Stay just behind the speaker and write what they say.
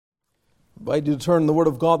I invite you to turn the Word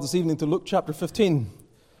of God this evening to Luke chapter 15.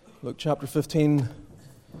 Luke chapter 15.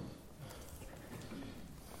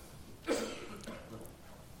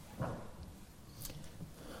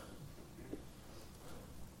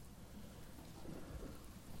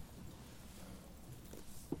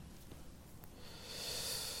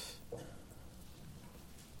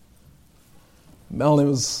 Melanie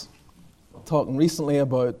was talking recently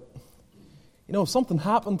about, if something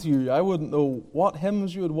happened to you, I wouldn't know what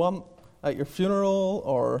hymns you would want at your funeral,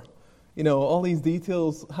 or, all these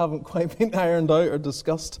details haven't quite been ironed out or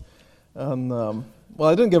discussed. And,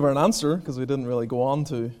 I didn't give her an answer because we didn't really go on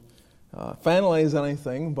to finalize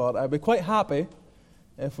anything, but I'd be quite happy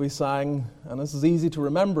if we sang, and this is easy to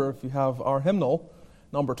remember if you have our hymnal,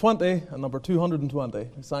 number 20 and number 220.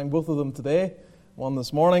 We sang both of them today, one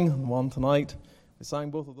this morning and one tonight. We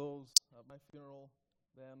sang both of those at my funeral.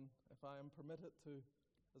 Then, if I am permitted to,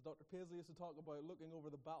 as Dr. Paisley used to talk about, looking over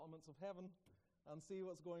the battlements of heaven and see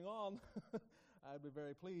what's going on, I'd be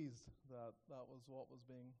very pleased that that was what was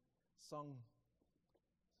being sung.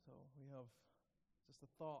 So we have just the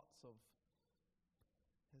thoughts of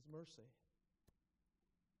His mercy.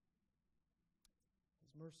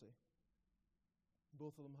 His mercy.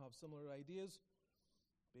 Both of them have similar ideas,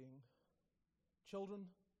 being children,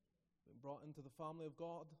 being brought into the family of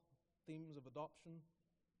God, themes of adoption.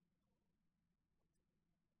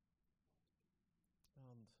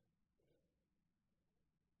 And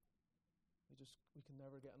we can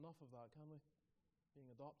never get enough of that, can we? Being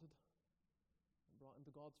adopted and brought into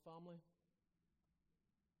God's family.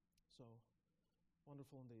 So,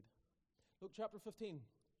 wonderful indeed. Luke chapter 15.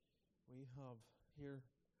 We have here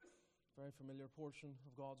a very familiar portion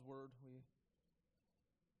of God's Word.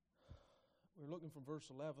 We're looking from verse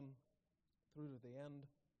 11 through to the end.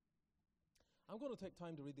 I'm going to take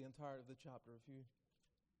time to read the entirety of the chapter, if you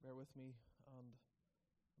bear with me, and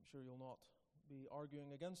I'm sure you'll not be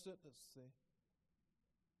arguing against it. It's the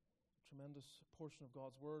tremendous portion of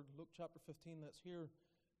God's Word. Luke chapter 15, let's hear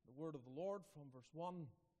the word of the Lord from verse 1.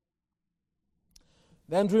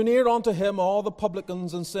 Then drew near unto him all the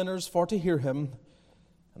publicans and sinners for to hear him.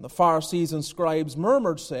 And the Pharisees and scribes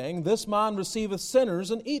murmured, saying, This man receiveth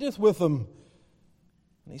sinners and eateth with them.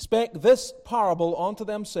 And he spake this parable unto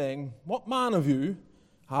them, saying, What man of you,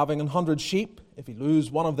 having 100 sheep, if he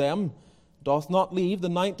lose one of them, doth not leave the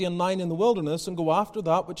 99 in the wilderness, and go after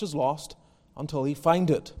that which is lost, until he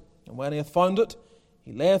find it? And when he hath found it,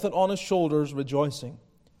 he layeth it on his shoulders, rejoicing.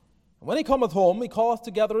 And when he cometh home, he calleth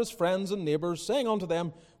together his friends and neighbours, saying unto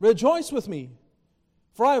them, Rejoice with me,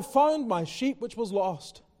 for I have found my sheep which was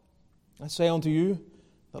lost. I say unto you,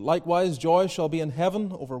 that likewise joy shall be in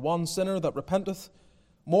heaven over one sinner that repenteth,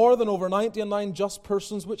 more than over 99 just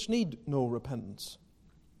persons which need no repentance.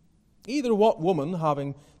 Either what woman,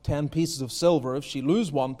 having 10 pieces of silver, if she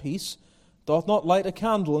lose one piece, doth not light a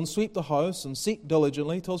candle and sweep the house, and seek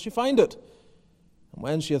diligently till she find it? And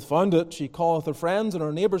when she hath found it, she calleth her friends and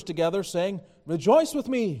her neighbours together, saying, Rejoice with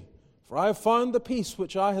me, for I have found the piece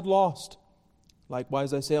which I had lost.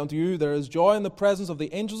 Likewise I say unto you, there is joy in the presence of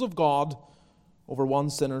the angels of God over one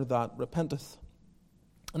sinner that repenteth.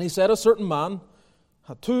 And he said, A certain man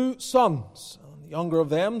had 2 sons, and the younger of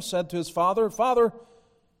them said to his father, Father,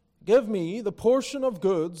 give me the portion of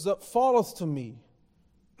goods that falleth to me.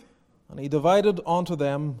 And he divided unto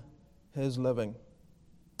them his living.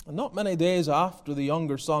 And not many days after, the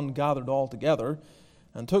younger son gathered all together,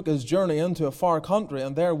 and took his journey into a far country,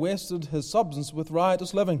 and there wasted his substance with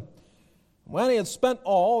riotous living. And when he had spent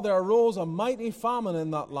all, there arose a mighty famine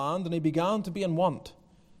in that land, and he began to be in want.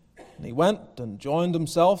 And he went and joined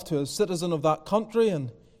himself to a citizen of that country,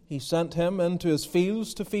 and he sent him into his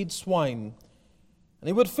fields to feed swine. And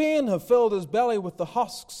he would fain have filled his belly with the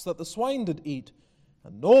husks that the swine did eat,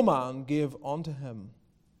 and no man gave unto him.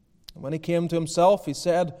 And when he came to himself, he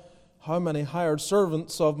said, How many hired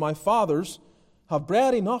servants of my father's have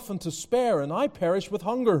bread enough and to spare, and I perish with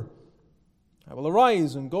hunger? I will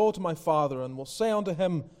arise and go to my father, and will say unto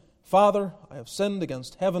him, Father, I have sinned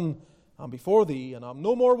against heaven and before thee, and am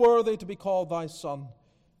no more worthy to be called thy son.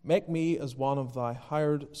 Make me as one of thy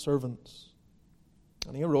hired servants.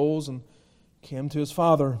 And he arose and came to his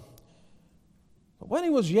father. But when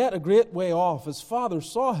he was yet a great way off, his father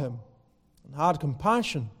saw him, and had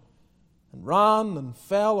compassion, and ran and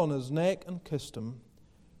fell on his neck and kissed him.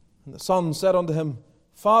 And the son said unto him,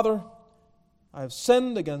 Father, I have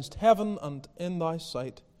sinned against heaven and in thy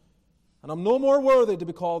sight, and am no more worthy to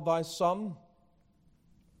be called thy son.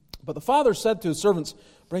 But the father said to his servants,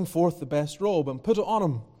 Bring forth the best robe, and put it on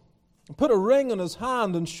him, and put a ring on his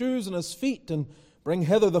hand, and shoes on his feet, and bring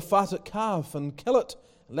hither the fatted calf, and kill it.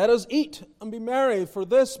 Let us eat and be merry, for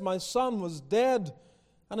this my son was dead,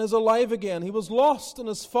 and is alive again. He was lost and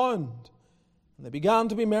is found. And they began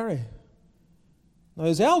to be merry. Now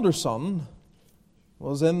his elder son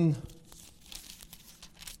was in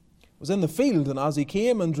the field, and as he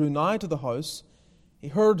came and drew nigh to the house, he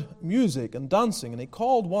heard music and dancing, and he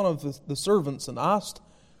called one of the servants and asked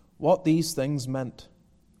what these things meant.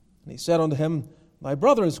 And he said unto him, Thy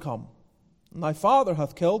brother is come, and thy father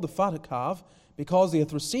hath killed the fatted calf, because he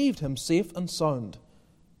hath received him safe and sound.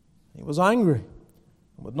 He was angry,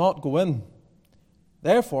 and would not go in.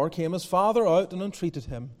 Therefore came his father out and entreated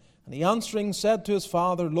him. And he answering said to his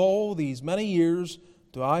father, Lo, these many years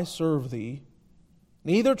do I serve thee.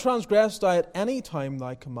 Neither transgressed I at any time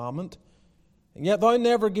thy commandment, and yet thou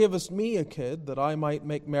never gavest me a kid, that I might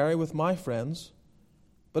make merry with my friends.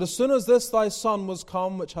 But as soon as this thy son was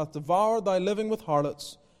come, which hath devoured thy living with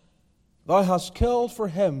harlots, thou hast killed for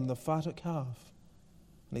him the fatted calf.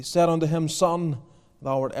 And he said unto him, Son,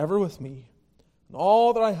 thou art ever with me, and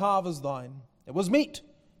all that I have is thine. It was meet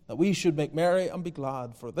that we should make merry and be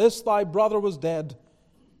glad. For this thy brother was dead,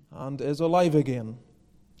 and is alive again,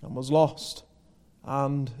 and was lost,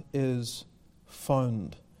 and is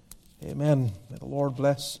found. Amen. May the Lord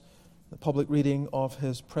bless the public reading of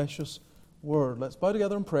His precious word. Let's bow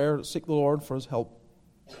together in prayer. Let's seek the Lord for His help.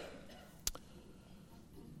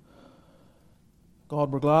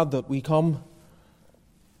 God, we're glad that we come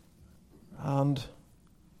and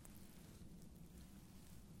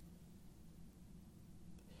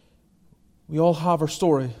we all have our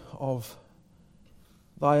story of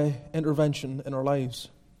Thy intervention in our lives.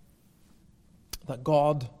 That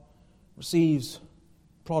God receives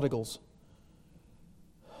prodigals.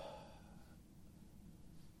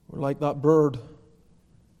 We're like that bird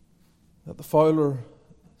that the fowler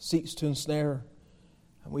seeks to ensnare,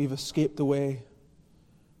 and we've escaped away.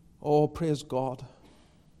 Oh, praise God.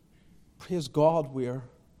 Praise God, we're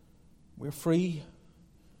free,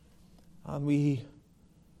 and we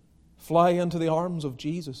fly into the arms of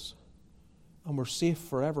Jesus, and we're safe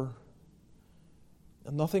forever.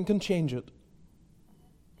 And nothing can change it.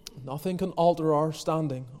 Nothing can alter our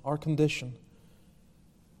standing, our condition.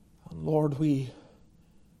 And Lord, we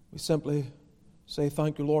simply say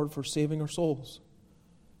thank you, Lord, for saving our souls.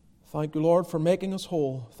 Thank you, Lord, for making us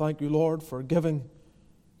whole. Thank you, Lord, for giving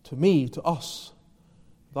to me, to us,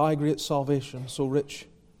 Thy great salvation, so rich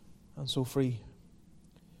and so free.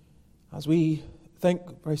 As we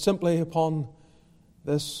think very simply upon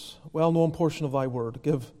this well-known portion of Thy word,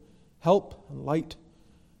 give help and light,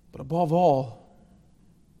 but above all,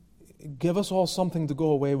 give us all something to go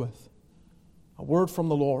away with. A word from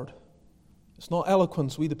the Lord. It's not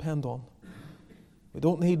eloquence we depend on. We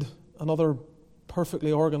don't need another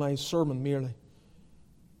perfectly organized sermon merely.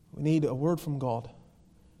 We need a word from God.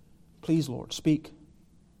 Please, Lord, speak.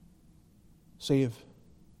 Save.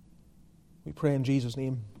 We pray in Jesus'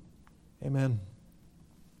 name. Amen.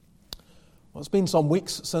 Well, it's been some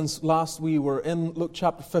weeks since last we were in Luke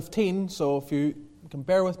chapter 15, so if you can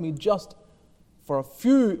bear with me just for a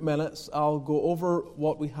few minutes, I'll go over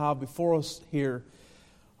what we have before us here.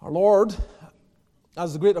 Our Lord,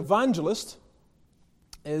 as the great evangelist,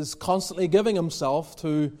 is constantly giving Himself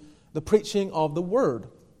to the preaching of the Word.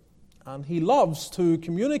 And He loves to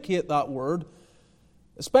communicate that Word,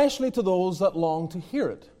 especially to those that long to hear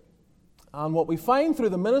it. And what we find through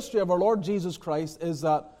the ministry of our Lord Jesus Christ is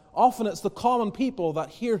that often it's the common people that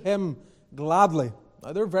hear Him gladly.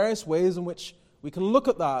 Now, there are various ways in which we can look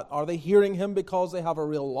at that. Are they hearing Him because they have a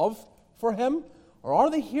real love for Him? Or are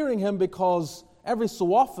they hearing Him because every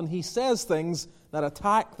so often He says things that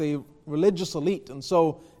attack the religious elite? And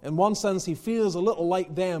so, in one sense, He feels a little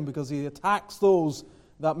like them because He attacks those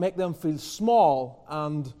that make them feel small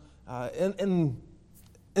and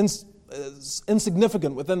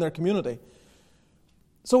insignificant within their community.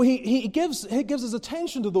 So he gives His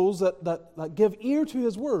attention to those that give ear to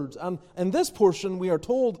His words. And in this portion, we are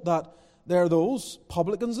told that there are those,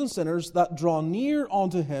 publicans and sinners, that draw near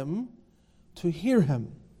unto Him to hear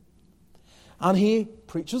Him. And He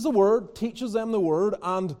preaches the Word, teaches them the Word,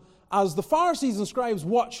 and as the Pharisees and scribes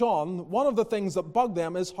watch on, one of the things that bug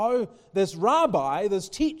them is how this rabbi, this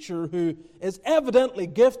teacher who is evidently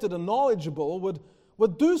gifted and knowledgeable,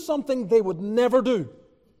 would do something they would never do.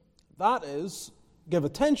 That is, give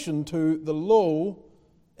attention to the low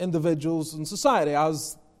individuals in society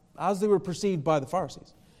as they were perceived by the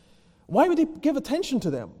Pharisees. Why would He give attention to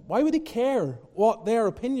them? Why would He care what their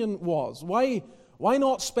opinion was? Why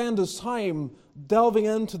not spend His time delving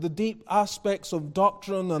into the deep aspects of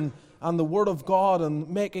doctrine and the Word of God and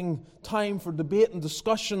making time for debate and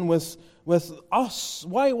discussion with us?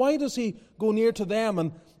 Why does He go near to them?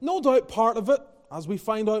 And no doubt part of it, as we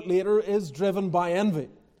find out later, is driven by envy.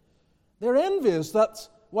 They're envious that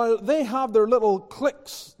while they have their little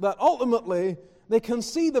cliques, that ultimately they can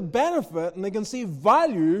see the benefit and they can see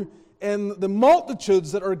value in the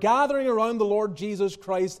multitudes that are gathering around the Lord Jesus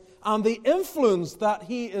Christ and the influence that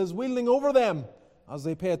He is wielding over them as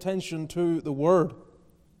they pay attention to the Word.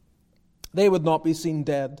 They would not be seen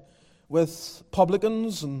dead with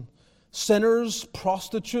publicans and sinners,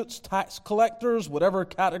 prostitutes, tax collectors, whatever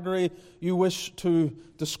category you wish to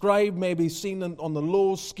describe, may be seen on the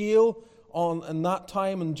low scale in that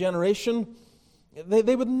time and generation.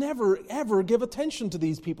 They would never, ever give attention to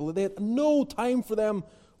these people. They had no time for them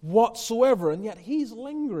whatsoever, and yet He's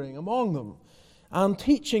lingering among them and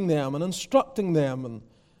teaching them and instructing them,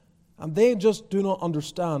 and they just do not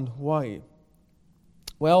understand why.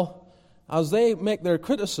 Well, as they make their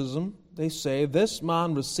criticism, they say, "This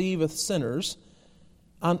man receiveth sinners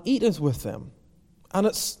and eateth with them." And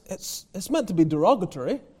it's meant to be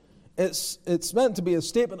derogatory. It's meant to be a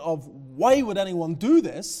statement of, why would anyone do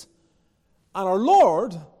this? And our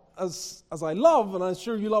Lord, as I love, and I'm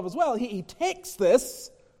sure you love as well, He takes this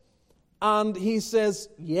and He says,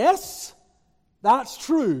 yes, that's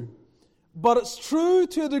true. But it's true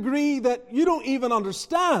to a degree that you don't even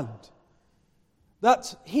understand.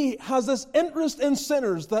 That He has this interest in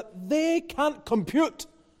sinners that they can't compute.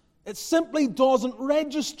 It simply doesn't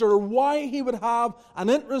register why He would have an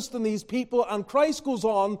interest in these people. And Christ goes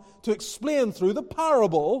on to explain through the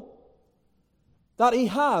parable that He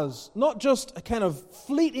has not just a kind of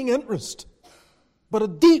fleeting interest, but a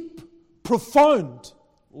deep, profound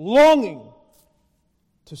longing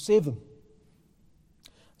to save them.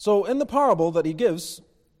 So in the parable that He gives,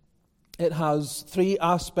 it has three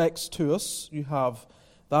aspects to us. You have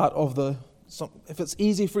that of if it's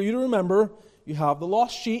easy for you to remember, you have the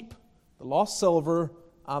lost sheep, the lost silver,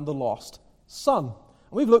 and the lost son. And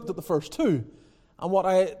we've looked at the first two. And what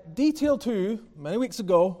I detailed to you many weeks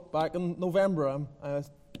ago, back in November,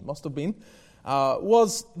 must have been,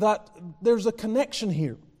 was that there's a connection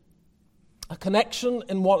here. A connection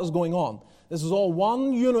in what is going on. This is all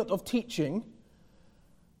one unit of teaching.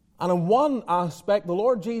 And in one aspect, the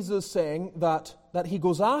Lord Jesus is saying that He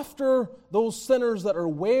goes after those sinners that are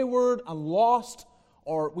wayward and lost,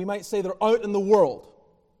 or we might say they're out in the world.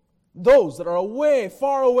 Those that are away,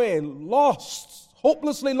 far away, lost,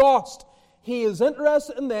 hopelessly lost. He is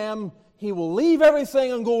interested in them. He will leave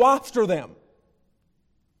everything and go after them.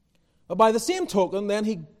 But by the same token, then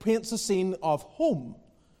He paints a scene of home,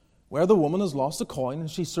 where the woman has lost a coin and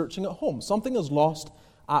she's searching at home. Something is lost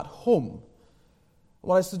at home.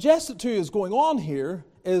 What I suggested to you is going on here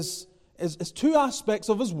is two aspects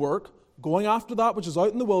of His work, going after that which is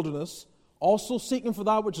out in the wilderness, also seeking for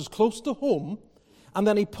that which is close to home, and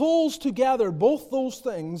then He pulls together both those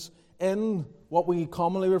things in what we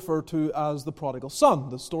commonly refer to as the prodigal son,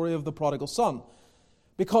 the story of the prodigal son.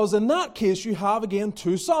 Because in that case, you have again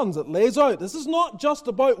two sons. It lays out, this is not just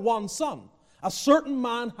about one son. A certain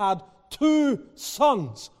man had two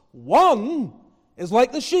sons. One is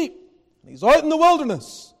like the sheep. He's out in the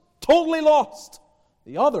wilderness, totally lost.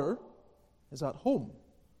 The other is at home,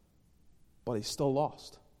 but he's still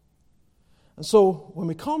lost. And so when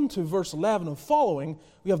we come to verse 11 and following,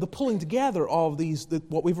 we have the pulling together of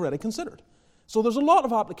what we've already considered. So there's a lot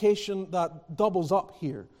of application that doubles up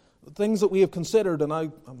here. The things that we have considered, and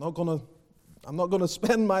I'm not going to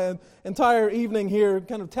spend my entire evening here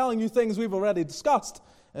kind of telling you things we've already discussed.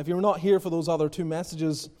 If you're not here for those other two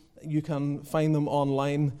messages, you can find them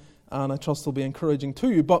online, and I trust they'll be encouraging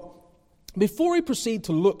to you. But before we proceed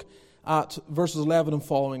to look at verses 11 and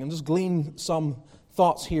following, and just glean some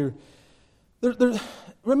thoughts here,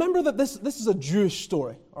 remember that this is a Jewish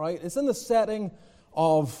story, all right? It's in the setting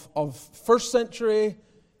of first century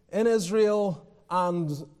in Israel,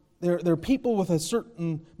 and they're people with a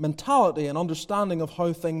certain mentality and understanding of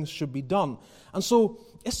how things should be done. And so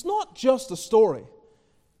it's not just a story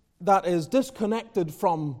that is disconnected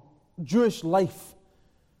from Jewish life.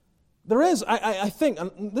 There is, I think,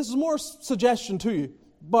 and this is more suggestion to you,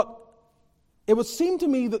 but it would seem to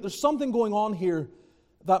me that there's something going on here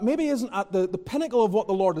that maybe isn't at the pinnacle of what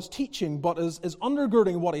the Lord is teaching, but is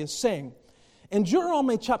undergirding what He is saying. In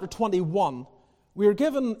Deuteronomy chapter 21, we are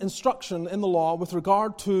given instruction in the law with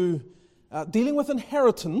regard to dealing with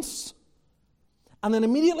inheritance, and then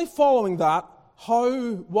immediately following that,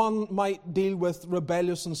 how one might deal with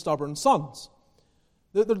rebellious and stubborn sons.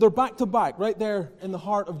 They're back to back, right there in the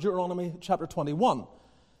heart of Deuteronomy chapter 21.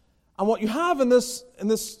 And what you have in this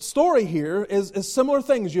story here is similar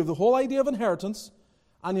things. You have the whole idea of inheritance,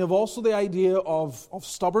 and you have also the idea of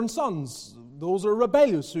stubborn sons. Those are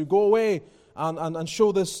rebellious who go away and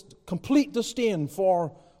show this complete disdain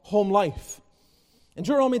for home life. In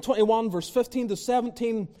Deuteronomy 21, verse 15 to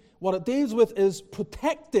 17, what it deals with is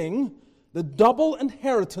protecting the double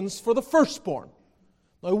inheritance for the firstborn.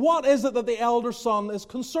 Now, what is it that the elder son is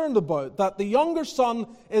concerned about? That the younger son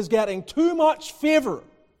is getting too much favor.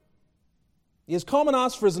 He has come and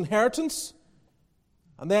asked for his inheritance,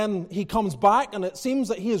 and then he comes back, and it seems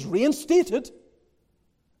that he is reinstated,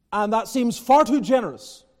 and that seems far too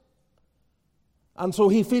generous. And so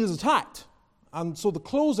he feels attacked. And so the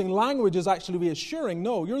closing language is actually reassuring,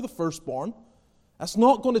 no, you're the firstborn. That's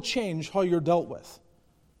not going to change how you're dealt with.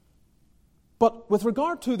 But with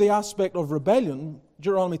regard to the aspect of rebellion,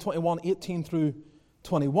 Deuteronomy 21, 18 through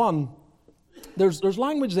 21, there's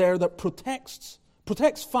language there that protects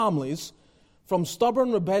families from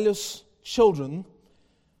stubborn, rebellious children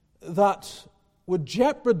that would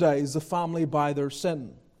jeopardize the family by their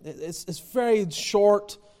sin. It's very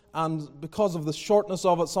short, and because of the shortness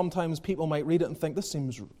of it, sometimes people might read it and think, this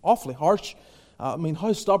seems awfully harsh.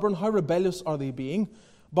 How stubborn, how rebellious are they being?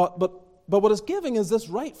 But what it's giving is this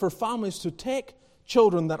right for families to take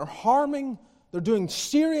children that are they're doing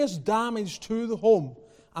serious damage to the home,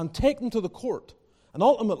 and take them to the court. And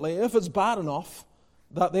ultimately, if it's bad enough,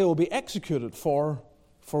 that they will be executed for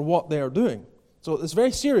what they are doing. So it's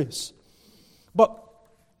very serious. But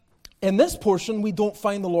in this portion, we don't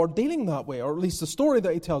find the Lord dealing that way, or at least the story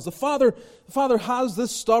that he tells. The father has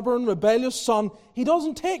this stubborn, rebellious son. He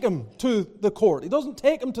doesn't take him to the court. He doesn't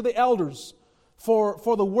take him to the elders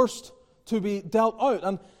for the worst to be dealt out.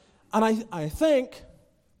 And I think,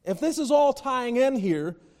 if this is all tying in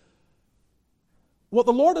here, what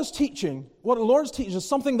the Lord is teaching is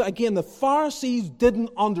something that, again, the Pharisees didn't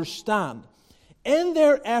understand. In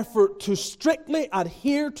their effort to strictly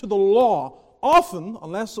adhere to the law, often,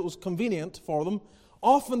 unless it was convenient for them,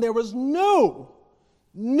 often there was no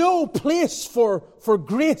place for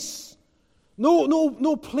grace,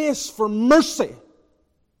 no place for mercy.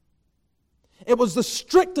 It was the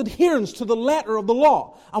strict adherence to the letter of the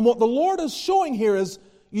law. And what the Lord is showing here is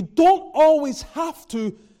you don't always have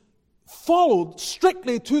to follow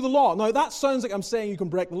strictly to the law. Now, that sounds like I'm saying you can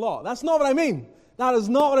break the law. That's not what I mean. That is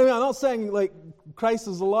not what I mean. I'm not saying like Christ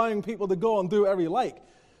is allowing people to go and do whatever you like.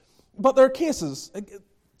 But there are cases.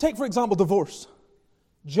 Take, for example, divorce.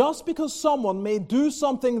 Just because someone may do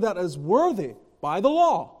something that is worthy by the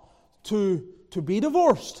law to be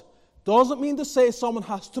divorced doesn't mean to say someone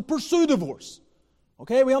has to pursue divorce.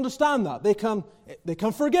 Okay, we understand that. They can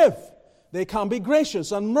forgive. They can be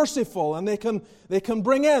gracious and merciful, and they can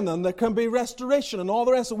bring in, and there can be restoration and all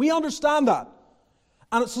the rest. We understand that.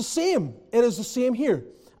 And it's the same. It is the same here.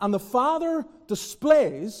 And the father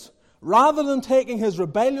displays, rather than taking his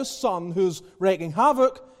rebellious son who's wreaking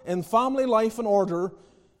havoc in family life and order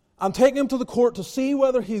and taking him to the court to see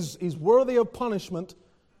whether he's worthy of punishment,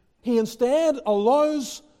 he instead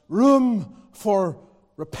allows room for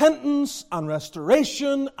repentance and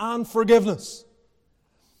restoration and forgiveness.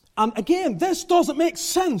 And again, this doesn't make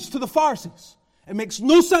sense to the Pharisees. It makes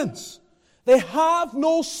no sense. They have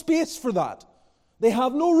no space for that. They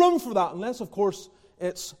have no room for that, unless, of course,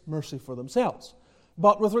 it's mercy for themselves.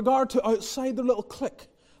 But with regard to outside their little clique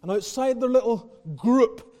and outside their little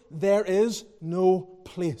group, there is no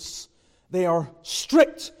place. They are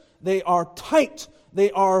strict. They are tight.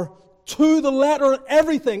 They are to the letter of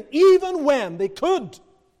everything, even when they could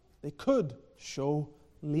show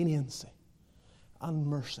leniency and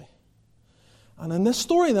mercy. And in this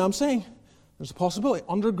story that I'm saying, there's a possibility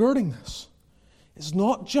undergirding this. It's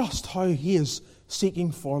not just how he is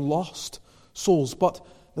seeking for lost souls, but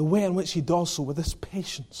the way in which he does so with this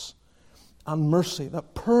patience and mercy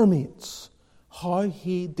that permeates how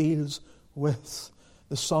he deals with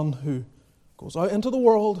the son who goes out into the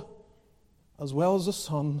world, as well as the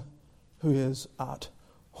son who is at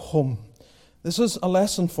home. This is a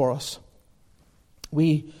lesson for us.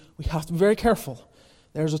 We have to be very careful.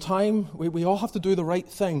 There's a time we all have to do the right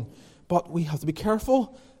thing, but we have to be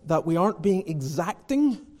careful that we aren't being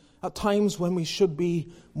exacting at times when we should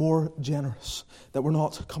be more generous, that we're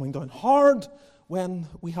not coming down hard when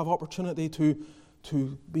we have opportunity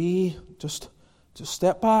to be just to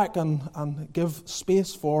step back and give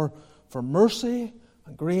space for mercy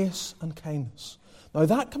and grace and kindness. Now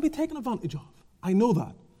that can be taken advantage of. I know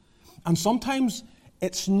that. And sometimes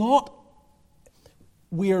it's not,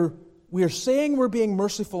 we're saying we're being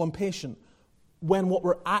merciful and patient when what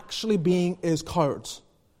we're actually being is cowards.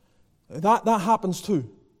 That happens too.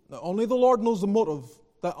 Only the Lord knows the motive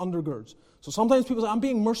that undergirds. So sometimes people say, I'm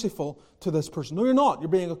being merciful to this person. No, you're not. You're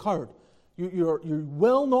being a coward. You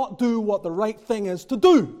will not do what the right thing is to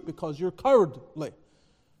do because you're cowardly.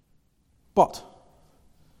 But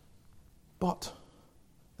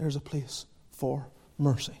there's a place for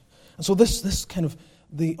mercy. And so this kind of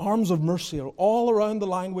the arms of mercy are all around the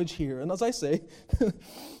language here. And as I say,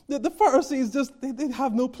 the Pharisees they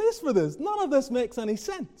have no place for this. None of this makes any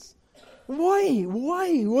sense. Why?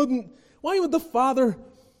 Why would the Father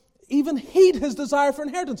even heed his desire for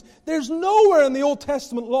inheritance? There's nowhere in the Old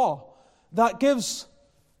Testament law that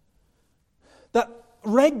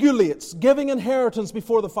regulates giving inheritance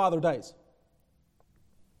before the father dies.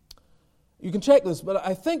 You can check this, but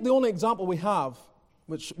I think the only example we have,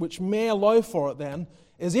 which may allow for it then,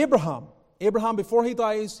 is Abraham. Abraham, before he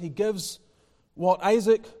dies, he gives what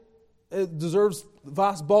Isaac deserves, the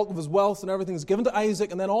vast bulk of his wealth and everything is given to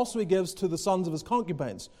Isaac, and then also he gives to the sons of his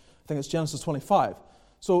concubines. I think it's Genesis 25.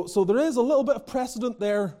 So there is a little bit of precedent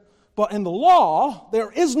there, but in the law,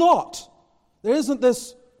 there is not. There isn't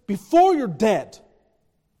this, before you're dead,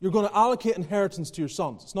 you're going to allocate inheritance to your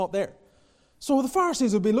sons. It's not there. So the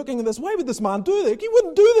Pharisees would be looking at this. Why would this man do this? He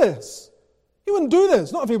wouldn't do this. He wouldn't do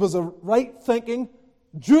this. Not if he was a right-thinking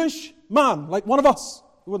Jewish man like one of us.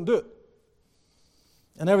 He wouldn't do it.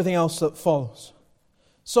 And everything else that follows.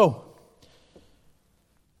 So,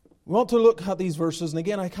 we want to look at these verses. And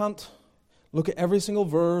again, I can't look at every single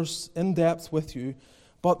verse in depth with you.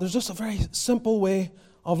 But there's just a very simple way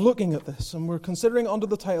of looking at this. And we're considering under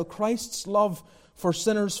the title, Christ's love for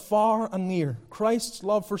sinners far and near. Christ's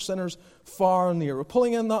love for sinners far and near. We're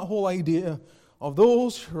pulling in that whole idea of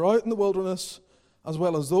those who are out in the wilderness as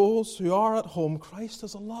well as those who are at home. Christ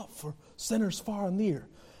has a love for sinners far and near.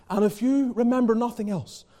 And if you remember nothing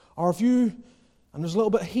else, or if you, and there's a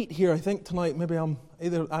little bit of heat here, I think tonight, maybe I'm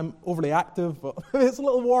overly active, but it's a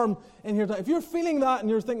little warm in here tonight. If you're feeling that and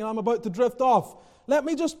you're thinking I'm about to drift off, let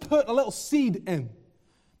me just put a little seed in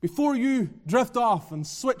before you drift off and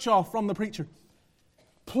switch off from the preacher.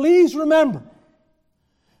 Please remember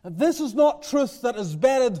that this is not truth that is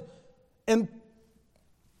bedded in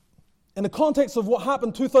the context of what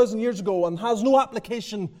happened 2,000 years ago and has no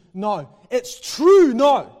application now. It's true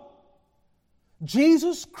now.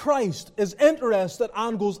 Jesus Christ is interested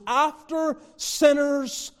and goes after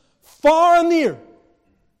sinners far and near.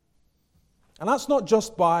 And that's not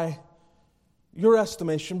just by your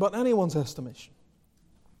estimation, but anyone's estimation.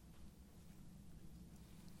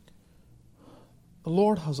 The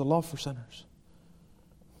Lord has a love for sinners.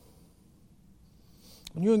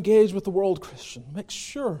 When you engage with the world, Christian, make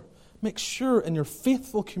sure in your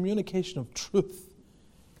faithful communication of truth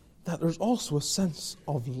that there's also a sense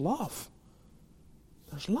of love.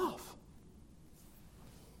 There's love.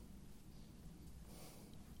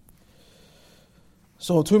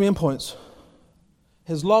 So, two main points.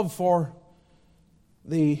 His love for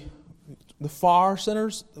the far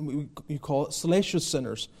sinners, you call it salacious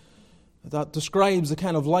sinners. That describes the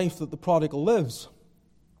kind of life that the prodigal lives.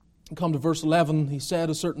 Come to verse 11, he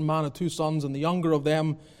said, a certain man had 2 sons, and the younger of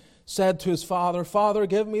them said to his father, Father,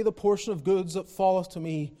 give me the portion of goods that falleth to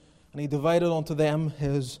me. And he divided unto them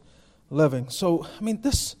his living. So, I mean,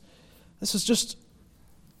 this is just,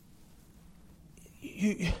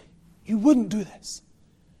 you wouldn't do this.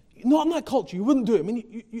 Not in that culture, you wouldn't do it. I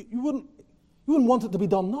mean, you wouldn't want it to be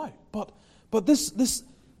done now. But this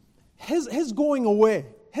his going away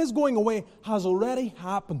has already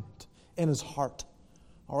happened in his heart.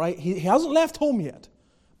 All right? He hasn't left home yet,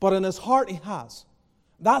 but in his heart he has.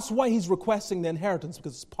 That's why he's requesting the inheritance,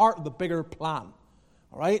 because it's part of the bigger plan.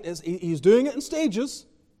 All right? He's doing it in stages.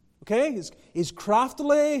 Okay? He's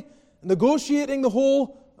craftily negotiating the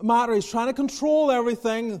whole matter. He's trying to control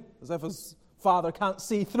everything, as if his father can't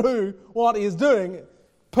see through what he is doing.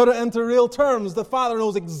 Put it into real terms, the father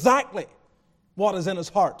knows exactly what is in his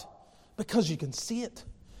heart, because you can see it.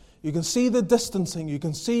 You can see the distancing. You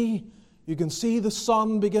can see the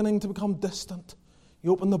son beginning to become distant.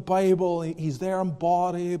 You open the Bible, he's there in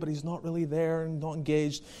body, but he's not really there and not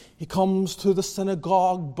engaged. He comes to the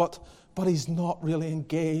synagogue, but he's not really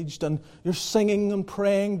engaged. And you're singing and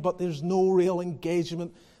praying, but there's no real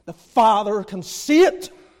engagement. The father can see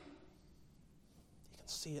it. He can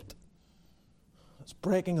see it. It's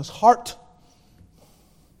breaking his heart.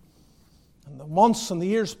 And the months and the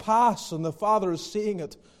years pass, and the father is seeing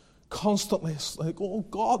it constantly. It's like, oh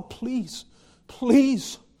God, please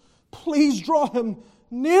draw him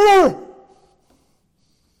nearer.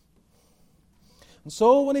 And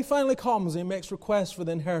so when he finally comes and he makes request for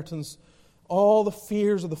the inheritance, all the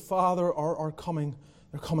fears of the father are coming.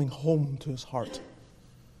 They're coming home to his heart.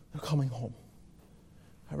 They're coming home.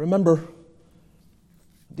 I remember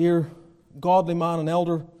a dear godly man, an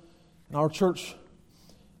elder in our church,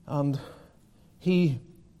 and he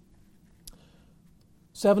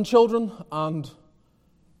 7 children, and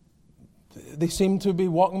they seem to be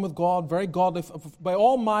walking with God, very godly, by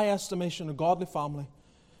all my estimation, a godly family.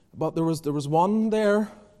 But there was one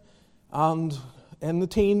there, and in the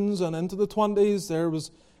teens and into the 20s,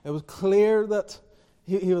 it was clear that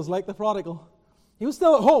he was like the prodigal. He was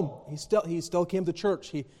still at home. He still came to church.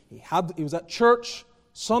 He was at church,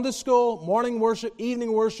 Sunday school, morning worship,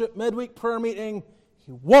 evening worship, midweek prayer meeting.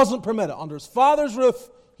 He wasn't permitted. Under his father's roof,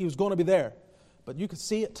 he was going to be there. But you could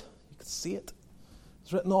see it. You could see it.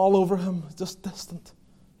 It's written all over him, just distant.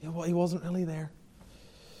 He wasn't really there.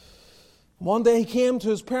 One day he came to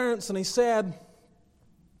his parents and he said,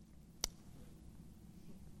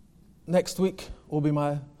 "Next week will be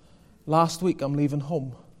my last week. I'm leaving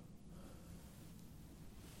home."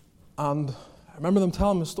 And I remember them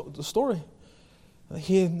telling me the story.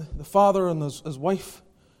 He and the father and his wife,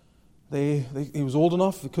 he was old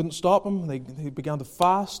enough, they couldn't stop him. They began to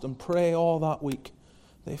fast and pray all that week.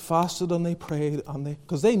 They fasted and they prayed,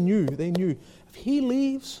 because they knew if he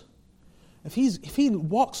leaves, if he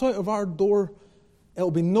walks out of our door, it'll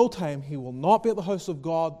be no time. He will not be at the house of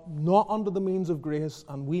God, not under the means of grace,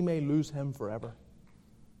 and we may lose him forever.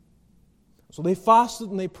 So they fasted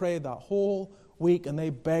and they prayed that whole week, and they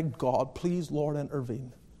begged God, "Please, Lord,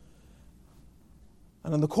 intervene."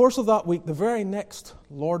 And in the course of that week, the very next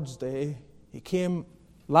Lord's Day, he came.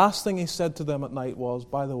 Last thing he said to them at night was,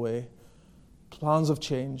 "By the way, plans have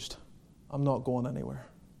changed. I'm not going anywhere."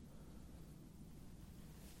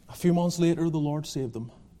 A few months later, the Lord saved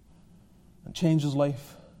him and changed his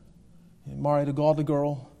life. He married a godly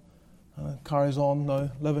girl and carries on now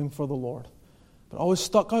living for the Lord. But always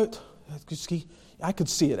stuck out. I could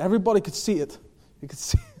see it. Everybody could see it. You could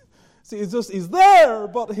see he's there,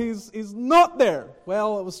 but he's not there.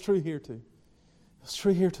 Well, it was true here too. It was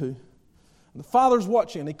true here too. And the Father's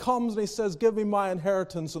watching, and he comes and he says, "Give me my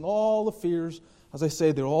inheritance," and all the fears, as I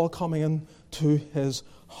say, they're all coming into his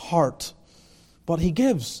heart. But he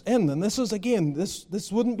gives in, and this is, again,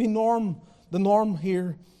 this wouldn't be the norm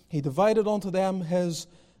here. He divided unto them his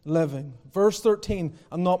living. Verse 13,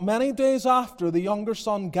 "And not many days after, the younger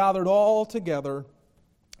son gathered all together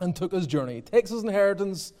and took his journey." He takes his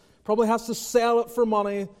inheritance, probably has to sell it for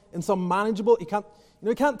money in some manageable. He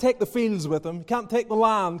can't take the fields with him. He can't take the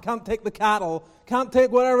land. Can't take the cattle. Can't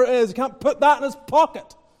take whatever it is. He can't put that in his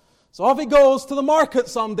pocket. So off he goes to the market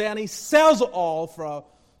someday, and he sells it all for a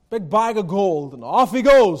big bag of gold, and off he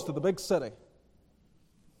goes to the big city.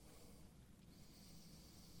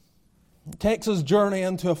 He takes his journey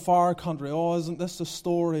into a far country. Oh, isn't this the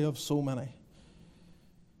story of so many?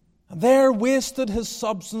 And there wasted his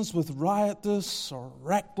substance with riotous or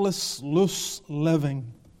reckless, loose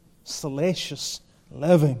living, salacious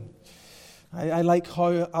living. I like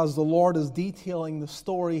how, as the Lord is detailing the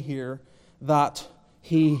story here, that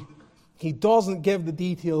He doesn't give the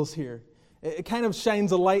details here. It kind of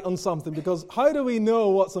shines a light on something, because how do we know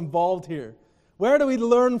what's involved here? Where do we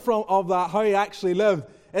learn from of that, how he actually lived?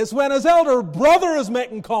 It's when his elder brother is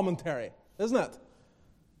making commentary, isn't it?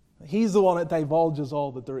 He's the one that divulges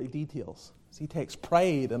all the dirty details. He takes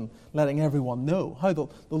pride in letting everyone know. How the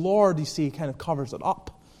Lord, you see, kind of covers it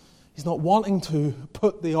up. He's not wanting to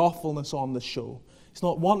put the awfulness on the show. He's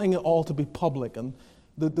not wanting it all to be public and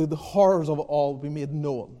the horrors of it all be made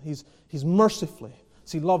known. He's mercifully.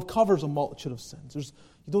 See, love covers a multitude of sins. You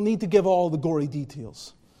don't need to give all the gory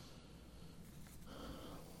details.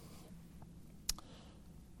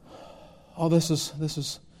 Oh, this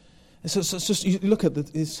is it's just, you look at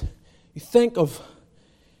it, you think of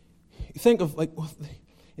like,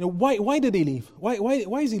 why did he leave? Why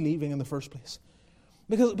is he leaving in the first place?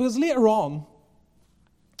 Because later on,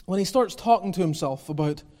 when he starts talking to himself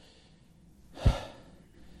about,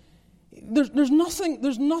 there's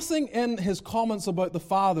nothing in his comments about the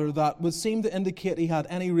Father that would seem to indicate he had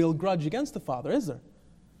any real grudge against the Father, is there?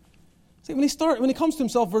 See, when he comes to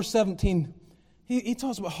himself, verse 17, he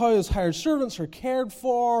talks about how his hired servants are cared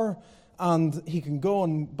for, and he can go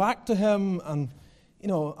and back to him, and,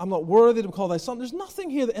 I'm not worthy to be called thy son. There's nothing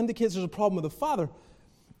here that indicates there's a problem with the Father.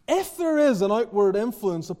 If there is an outward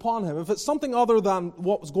influence upon him, if it's something other than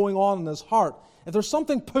what was going on in his heart, if there's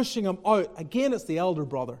something pushing him out, again, it's the elder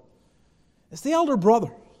brother. It's the elder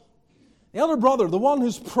brother. The elder brother, the one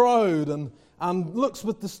who's proud and looks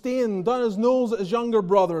with disdain down his nose at his younger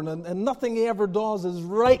brother, and nothing he ever does is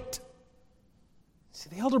right. See,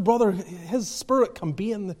 the elder brother, his spirit can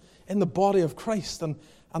be in the body of Christ.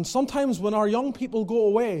 And sometimes when our young people go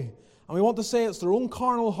away, and we want to say it's their own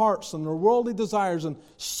carnal hearts and their worldly desires, and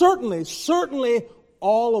certainly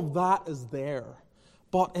all of that is there.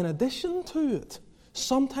 But in addition to it,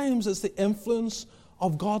 sometimes it's the influence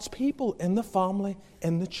of God's people in the family,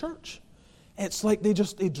 in the church. It's like they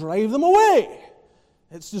drive them away.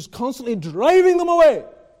 It's just constantly driving them away.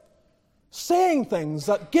 Saying things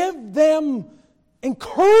that give them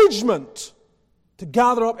encouragement to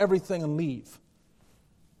gather up everything and leave.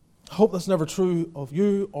 I hope that's never true of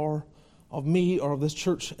you or of me or of this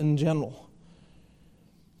church in general.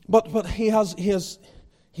 But he is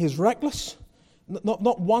reckless.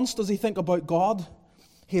 Not once does he think about God.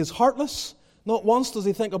 He is heartless. Not once does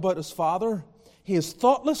he think about his Father. He is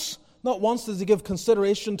thoughtless. Not once does he give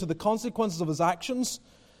consideration to the consequences of his actions.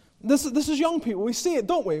 This is young people. We see it,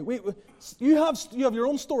 don't we? You have your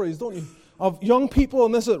own stories, don't you, of young people,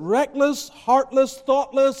 and this is reckless, heartless,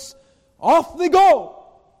 thoughtless. Off they go.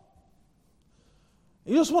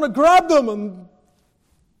 You just want to grab them and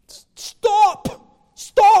stop.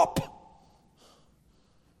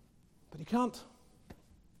 But you can't.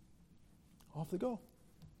 Off they go.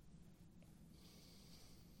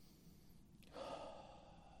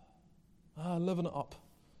 Living it up.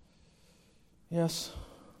 Yes.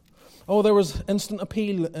 Oh, there was instant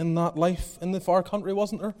appeal in that life in the far country,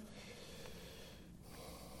 wasn't there?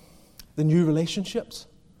 The new relationships.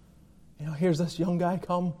 Here's this young guy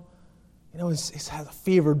come. He has a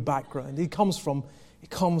favored background. He comes from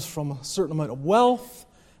a certain amount of wealth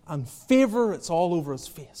and favor. It's all over his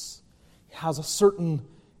face. He has a certain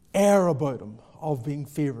air about him of being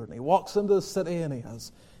favored. And he walks into the city and he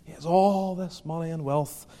has all this money and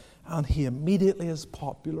wealth, and he immediately is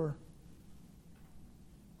popular.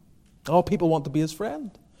 All people want to be his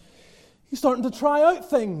friend. He's starting to try out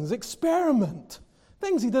things, experiment,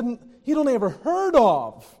 things he'd only ever heard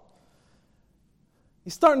of.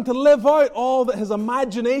 He's starting to live out all that his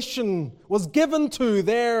imagination was given to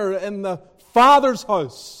there in the Father's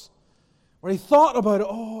house, where he thought about it.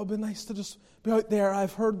 Oh, it'd be nice to just be out there.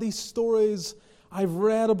 I've heard these stories. I've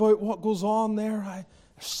read about what goes on there.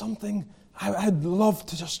 There's something, I'd love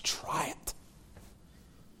to just try it.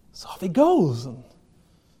 So off he goes and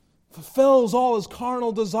fulfills all his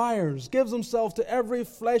carnal desires, gives himself to every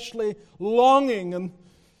fleshly longing, and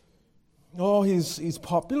he's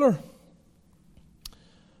popular.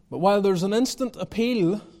 But while there's an instant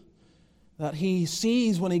appeal that he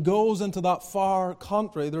sees when he goes into that far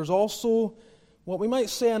country, there's also what we might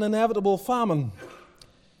say an inevitable famine.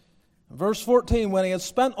 Verse 14, when he had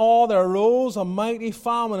spent all, there arose a mighty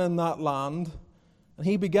famine in that land, and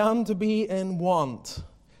he began to be in want.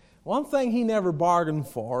 One thing he never bargained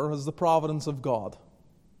for was the providence of God.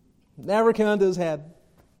 Never came into his head.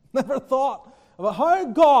 Never thought about how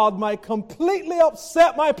God might completely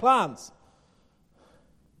upset my plans.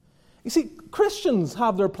 You see, Christians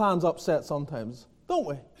have their plans upset sometimes, don't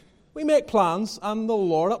we? We make plans and the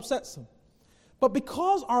Lord upsets them. But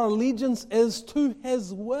because our allegiance is to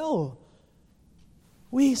His will,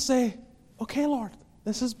 we say, okay, Lord,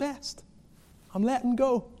 this is best. I'm letting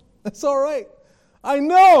go. It's all right. I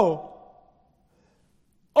know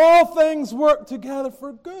all things work together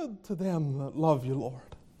for good to them that love you,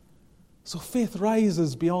 Lord. So faith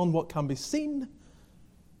rises beyond what can be seen,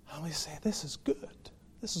 and we say, this is good.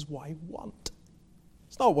 This is what I want.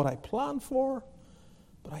 It's not what I planned for,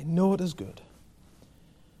 but I know it is good.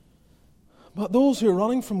 But those who are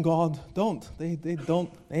running from God don't. They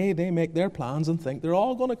don't. They make their plans and think they're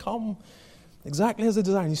all going to come exactly as they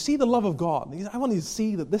desire. And you see the love of God. I want you to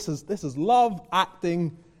see that this is love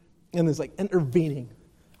acting and it's like intervening.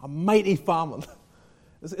 A mighty famine.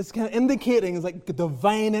 It's kind of indicating it's like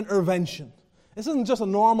divine intervention. This isn't just a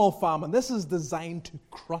normal famine. This is designed to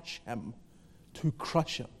crush him. To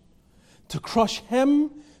crush him. To crush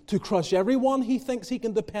him. To crush everyone he thinks he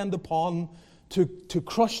can depend upon. To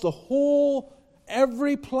crush the whole,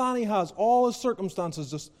 every plan he has, all his circumstances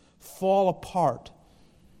just fall apart.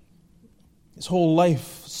 His whole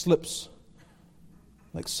life slips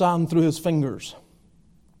like sand through his fingers.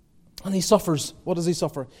 And he suffers. What does he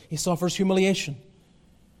suffer? He suffers humiliation.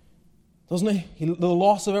 Doesn't he? The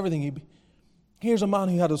loss of everything. Here's a man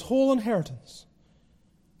who had his whole inheritance.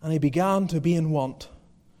 And he began to be in want.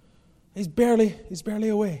 He's barely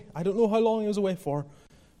away. I don't know how long he was away for.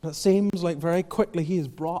 But it seems like very quickly he is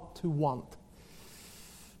brought to want.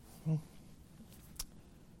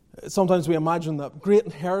 Sometimes we imagine that great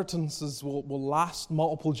inheritances will last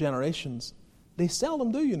multiple generations. They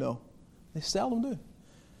seldom do, you know. They seldom do.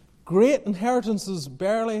 Great inheritances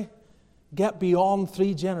barely get beyond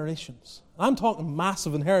 3 generations. I'm talking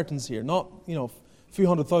massive inheritance here, not, a few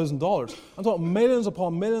 $100,000. I'm talking millions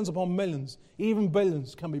upon millions upon millions, even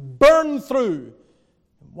billions can be burned through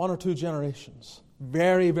in 1 or 2 generations.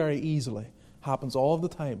 Very, very easily. Happens all of the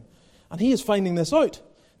time. And he is finding this out,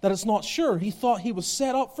 that it's not sure. He thought he was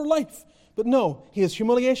set up for life. But no, he has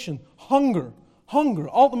humiliation, hunger.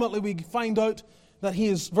 Ultimately, we find out that he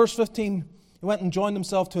is, verse 15, he went and joined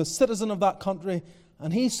himself to a citizen of that country,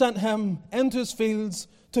 and he sent him into his fields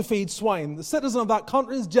to feed swine. The citizen of that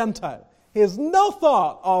country is Gentile. He has no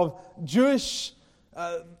thought of Jewish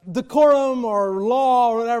decorum or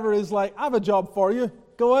law or whatever is like, I have a job for you.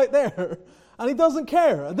 Go out there. And he doesn't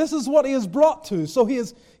care. This is what he is brought to. So he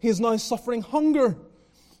is now suffering hunger.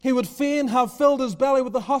 He would fain have filled his belly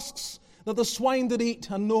with the husks that the swine did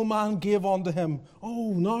eat, and no man gave unto him.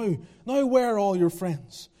 Oh, now where are all your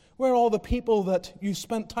friends? Where are all the people that you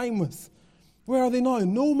spent time with? Where are they now?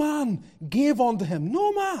 No man gave unto him.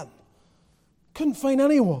 No man. Couldn't find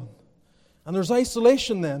anyone. And there's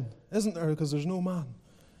isolation then, isn't there? Because there's no man.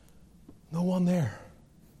 No one there.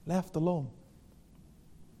 Left alone.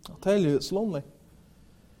 I'll tell you, it's lonely.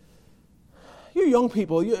 You young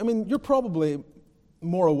people, you're probably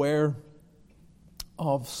more aware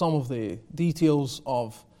of some of the details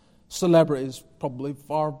of celebrities, probably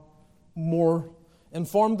far more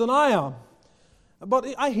informed than I am. But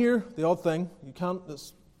I hear the odd thing. You can't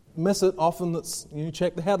miss it. Often you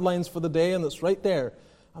check the headlines for the day and it's right there.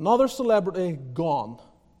 Another celebrity gone.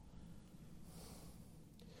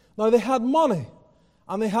 Now they had money,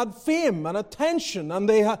 and they had fame and attention, and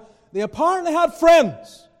they apparently had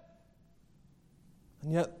friends.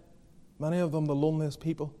 And yet, many of them the loneliest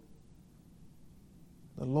people.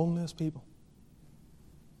 The loneliest people.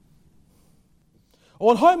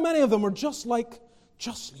 Oh, and how many of them were just like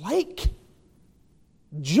the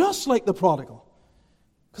prodigal.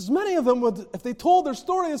 Because many of them would, if they told their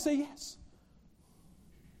story, they'd say, yes,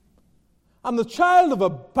 I'm the child of a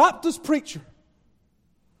Baptist preacher.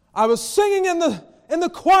 I was singing in the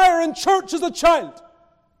choir in church as a child.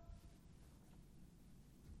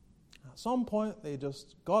 At some point, they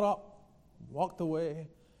just got up, walked away,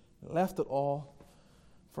 left it all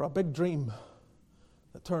for a big dream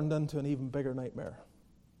that turned into an even bigger nightmare.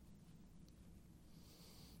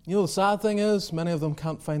 You know, the sad thing is, many of them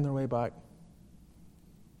can't find their way back.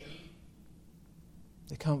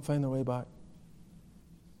 They can't find their way back.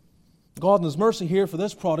 God in His mercy here for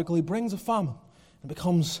this prodigal, He brings a famine. It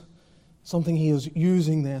becomes something He is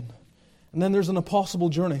using then. And then there's an impossible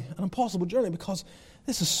journey. An impossible journey because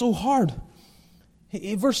this is so hard.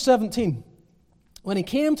 Verse 17. When he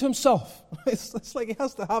came to himself, it's like he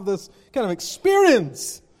has to have this kind of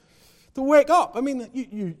experience to wake up. I mean,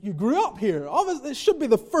 you grew up here. Obviously, it should be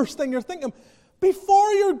the first thing you're thinking.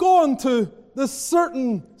 Before you're going to this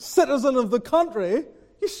certain citizen of the country,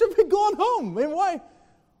 you should be going home. I mean,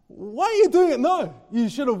 why are you doing it now?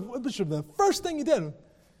 It should have been the first thing you did.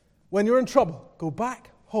 When you're in trouble, go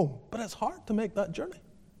back home. But it's hard to make that journey.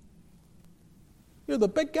 You're the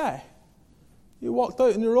big guy. You walked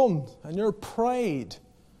out on your own, and your pride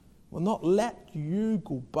will not let you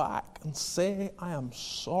go back and say, I am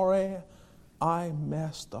sorry, I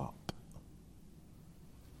messed up.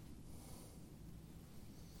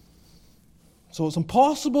 So it's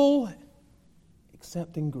impossible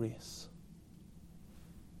except in grace.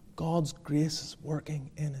 God's grace is working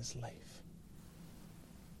in his life.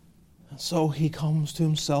 And so he comes to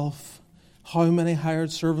himself. How many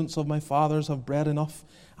hired servants of my father's have bread enough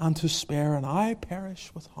and to spare, and I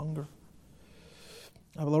perish with hunger?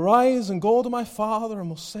 I will arise and go to my father, and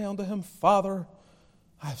will say unto him, Father,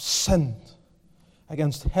 I have sinned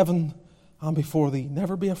against heaven and before thee.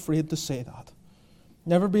 Never be afraid to say that.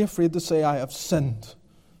 Never be afraid to say, I have sinned.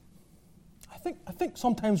 I think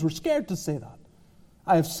sometimes we're scared to say that.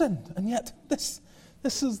 I have sinned. And yet, this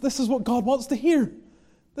is what God wants to hear.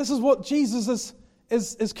 This is what Jesus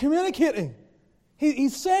is communicating.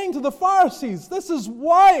 He's saying to the Pharisees, this is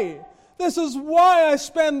why I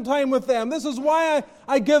spend time with them. This is why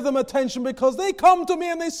I give them attention, because they come to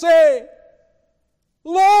me and they say,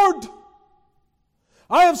 Lord,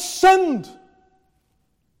 I have sinned.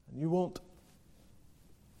 And you won't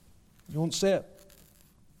say it.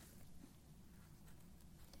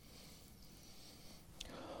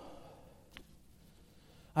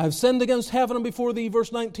 I have sinned against heaven and before thee,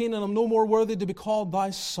 verse 19, and am no more worthy to be called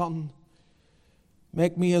thy son.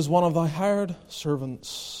 Make me as one of thy hired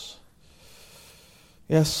servants.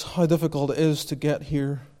 Yes, how difficult it is to get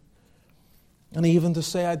here. And even to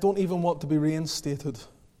say, I don't even want to be reinstated.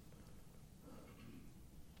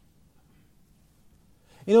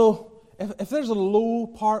 You know, if there's a low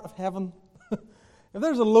part of heaven, if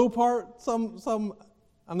there's a low part, some,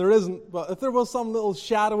 and there isn't, but if there was some little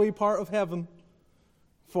shadowy part of heaven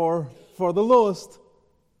for the lowest,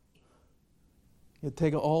 you'd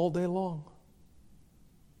take it all day long.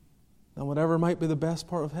 And whatever might be the best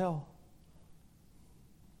part of hell.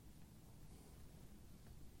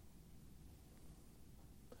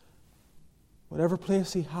 Whatever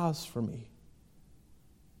place he has for me,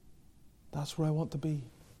 that's where I want to be.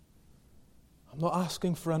 I'm not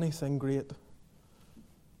asking for anything great.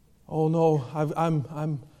 Oh no,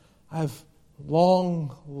 I've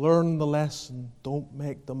long learned the lesson. Don't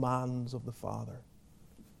make demands of the Father.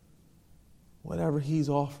 whatever He's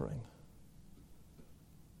offering,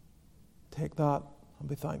 take that and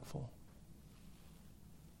be thankful.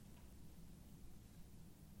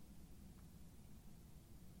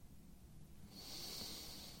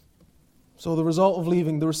 So the result of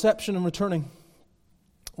leaving, the reception and returning.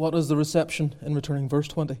 What is the reception in returning? Verse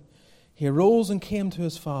 20. He arose and came to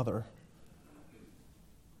his father.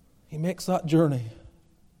 He makes that journey.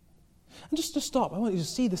 And just to stop, I want you to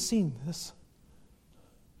see the scene. This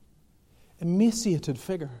emaciated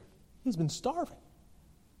figure. He's been starving.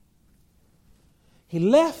 He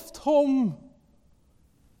left home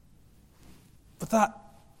with that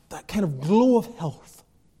kind of glow of health.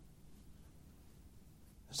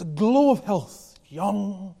 There's a glow of health.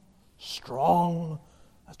 Young, strong,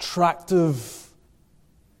 attractive,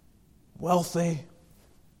 wealthy.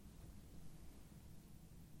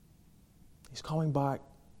 He's coming back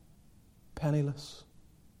penniless,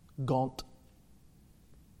 gaunt,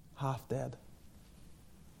 half dead.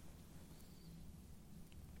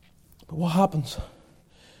 But what happens?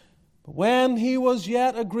 But when he was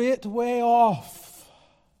yet a great way off,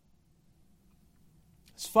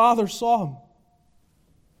 his father saw him.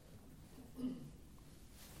 A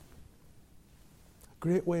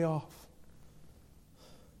great way off.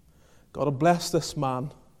 God had blessed this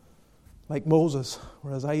man like Moses,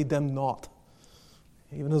 whereas I dim not.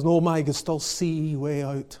 Even as an old man, he could still see way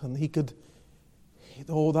out, and he could.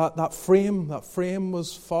 That frame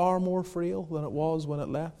was far more frail than it was when it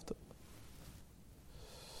left.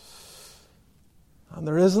 And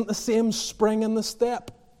there isn't the same spring in the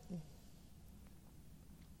step.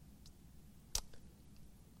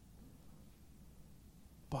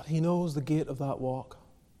 But he knows the gait of that walk.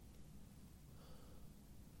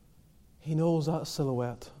 He knows that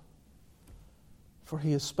silhouette. For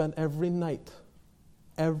he has spent every night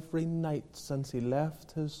since he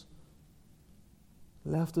left his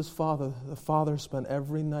father, the father spent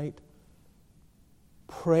every night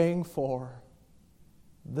praying for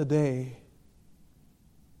the day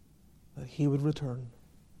that he would return.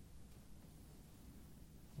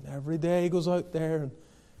 And every day he goes out there and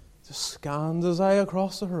just scans his eye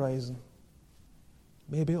across the horizon.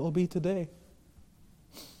 Maybe it will be today.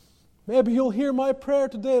 Maybe you'll hear my prayer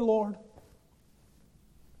today, Lord.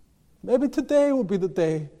 Maybe today will be the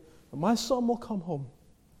day that my son will come home.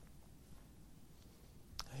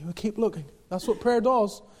 And he will keep looking. That's what prayer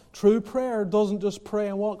does. True prayer doesn't just pray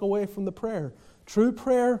and walk away from the prayer. True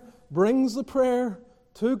prayer brings the prayer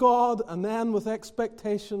to God and then with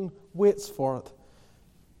expectation waits for it.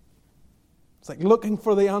 It's like looking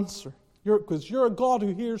for the answer. Because you're a God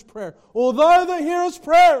who hears prayer. O thou that hearest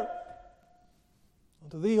prayer!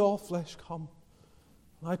 Unto thee all flesh come.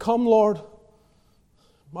 And I come, Lord.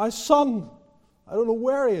 My son, I don't know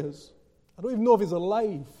where he is. I don't even know if he's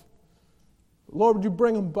alive. But Lord, would you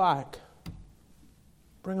bring him back?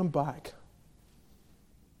 Bring him back.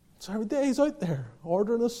 So every day he's out there,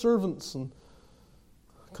 ordering his servants and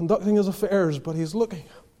conducting his affairs, but he's looking.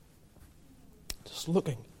 Just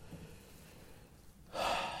looking.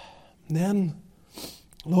 And then,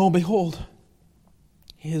 lo and behold,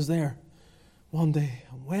 he is there one day.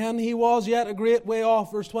 And when he was yet a great way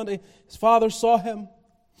off, verse 20, his father saw him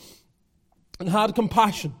and had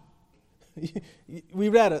compassion. We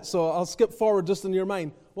read it, so I'll skip forward just in your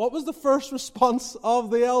mind. What was the first response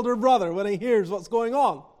of the elder brother when he hears what's going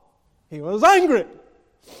on? He was angry.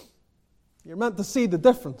 You're meant to see the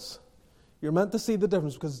difference. You're meant to see the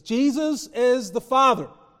difference because Jesus is the Father.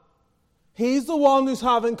 He's the one who's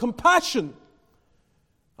having compassion.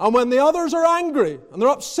 And when the others are angry and they're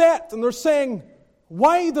upset and they're saying,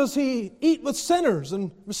 why does he eat with sinners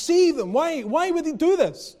and receive them? Why would he do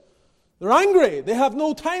this? They're angry. They have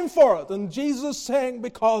no time for it. And Jesus is saying,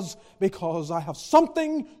 because I have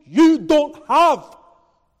something you don't have.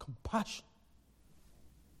 Compassion.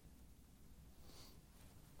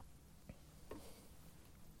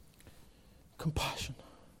 Compassion.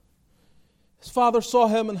 His father saw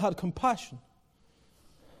him and had compassion.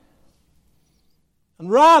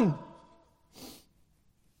 And ran.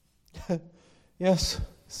 Yes,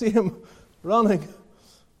 see him running.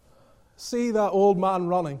 See that old man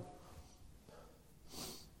running.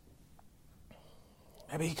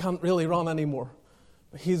 Maybe he can't really run anymore.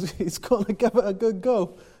 But he's going to give it a good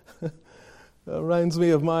go. That reminds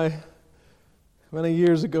me of my many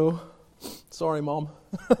years ago. Sorry, Mom.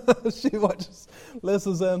 She watches,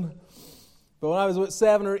 listens in. But when I was about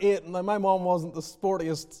 7 or 8, and my mom wasn't the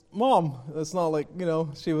sportiest mom. It's not like,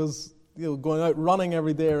 she was going out running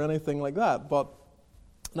every day or anything like that. But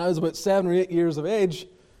when I was about 7 or 8 years of age,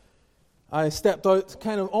 I stepped out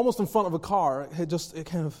kind of almost in front of a car. I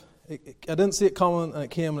didn't see it coming, and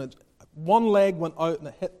it came, and one leg went out, and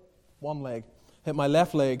it hit one leg. hit my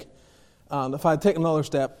left leg. And if I had taken another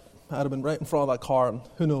step, I'd have been right in front of that car, and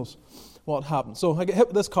who knows what happened. So I get hit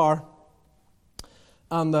with this car,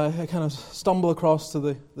 and I kind of stumble across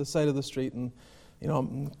to the side of the street, and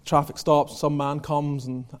traffic stops. Some man comes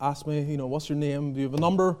and asks me, what's your name? Do you have a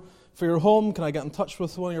number for your home? Can I get in touch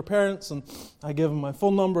with one of your parents? And I give him my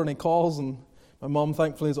phone number, and he calls, and my mum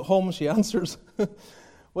thankfully is at home. She answers.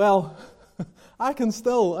 Well, I can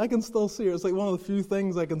still see her. It's like one of the few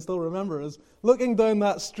things I can still remember is looking down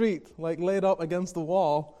that street, like laid up against the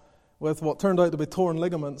wall with what turned out to be torn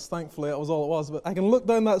ligaments. Thankfully, that was all it was. But I can look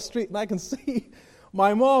down that street and I can see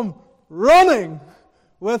my mum running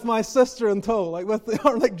with my sister in tow,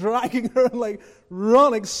 like dragging her and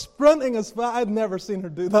running, sprinting as fast. I'd never seen her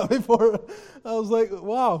do that before. I was like,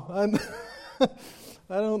 wow. And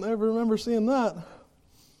I don't ever remember seeing that.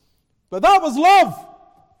 But that was love.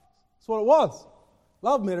 That's what it was.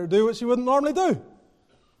 Love made her do what she wouldn't normally do.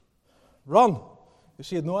 Run. Because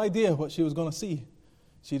she had no idea what she was going to see.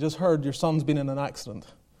 She just heard your son's been in an accident.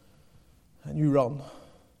 And you run.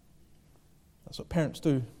 That's what parents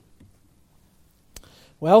do.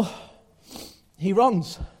 Well, he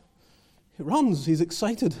runs. He runs. He's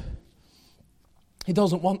excited. He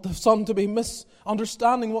doesn't want the son to be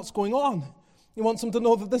misunderstanding what's going on. He wants him to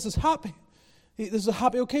know that this is happy. This is a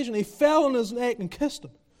happy occasion. He fell on his neck and kissed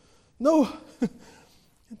him. No,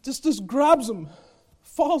 just grabs him,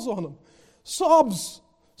 falls on him, sobs.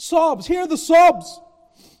 Hear the sobs.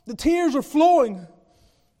 The tears are flowing.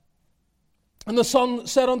 And the son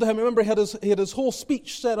said unto him, remember he had his whole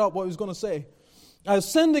speech set up what he was going to say. I have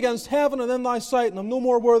sinned against heaven and in thy sight, and I'm no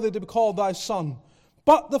more worthy to be called thy son.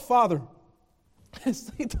 But the father,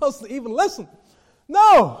 he doesn't even listen.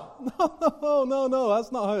 No,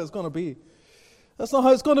 that's not how it's going to be. That's not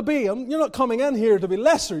how it's going to be. You're not coming in here to be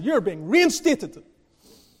lesser. You're being reinstated.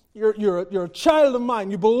 You're a child of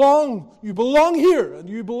mine. You belong here, and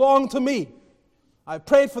you belong to me. I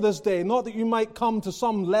prayed for this day, not that you might come to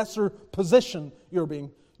some lesser position.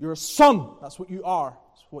 You're a son. That's what you are.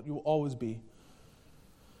 That's what you will always be.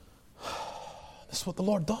 This is what the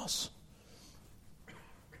Lord does.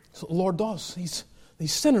 That's what the Lord does.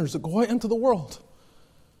 These sinners that go out into the world,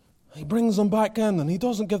 He brings them back in, and He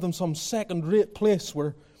doesn't give them some second-rate place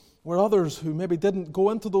where others who maybe didn't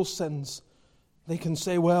go into those sins, they can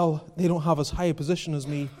say, well, they don't have as high a position as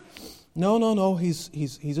me. No. He's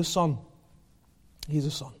a son. He's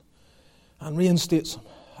a son. And reinstates him.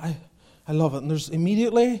 I love it. And there's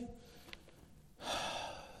immediately,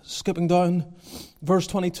 skipping down, verse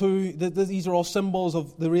 22, these are all symbols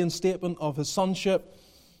of the reinstatement of his sonship.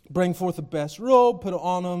 Bring forth the best robe, put it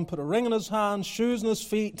on him, put a ring in his hand, shoes in his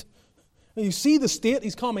feet. And you see the state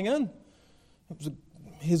he's coming in.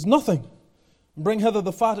 He's nothing. Bring hither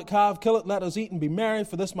the fatted calf, kill it, let us eat and be merry.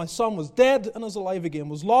 For this my son was dead and is alive again,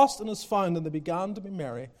 was lost and is found, and they began to be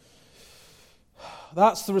merry.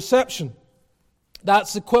 That's the reception.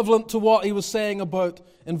 That's equivalent to what he was saying about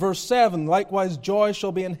in verse 7. Likewise, joy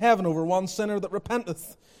shall be in heaven over one sinner that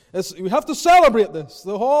repenteth. We have to celebrate this.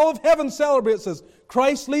 The whole of heaven celebrates this.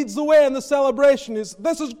 Christ leads the way in the celebration.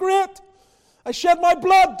 This is great. I shed my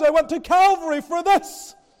blood. I went to Calvary for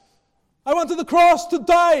this. I went to the cross to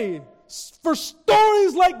die for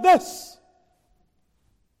stories like this.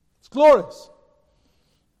 It's glorious.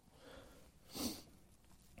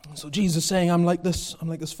 So Jesus is saying, I'm like this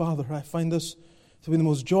Father. I find this to be the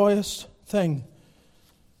most joyous thing.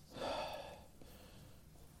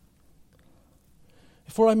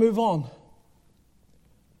 Before I move on,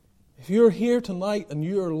 if you're here tonight and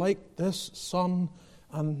you are like this son,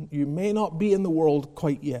 and you may not be in the world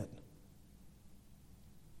quite yet,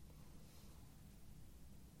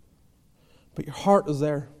 but your heart is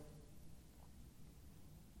there,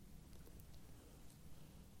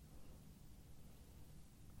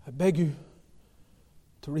 I beg you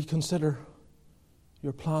to reconsider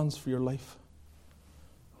your plans for your life.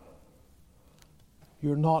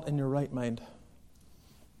 You're not in your right mind.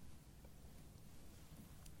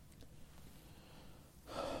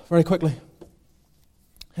 Very quickly,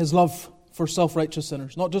 his love for self-righteous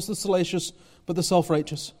sinners, not just the salacious, but the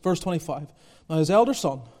self-righteous. Verse 25. Now his elder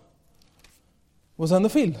son was in the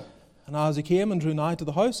field, and as he came and drew nigh to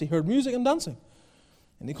the house, he heard music and dancing.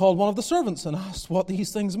 And he called one of the servants and asked what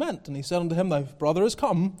these things meant. And he said unto him, Thy brother is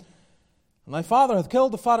come, and thy father hath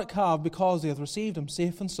killed the fatted calf, because he hath received him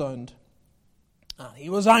safe and sound. And he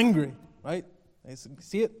was angry, right?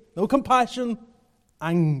 See it? No compassion,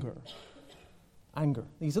 anger. Anger.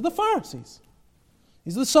 These are the Pharisees.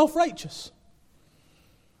 These are the self-righteous.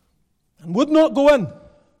 And would not go in.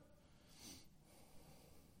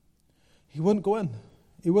 He wouldn't go in.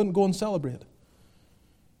 He wouldn't go and celebrate.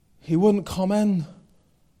 He wouldn't come in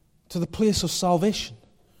to the place of salvation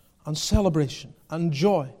and celebration and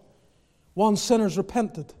joy. One sinner's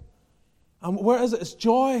repented. And where is it? It's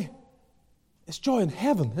joy. It's joy in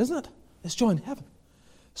heaven, isn't it? It's joy in heaven.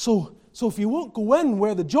 So if you won't go in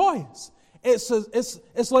where the joy is,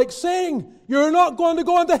 it's like saying you're not going to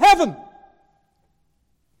go into heaven.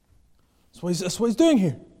 That's what he's doing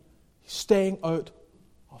here. He's staying out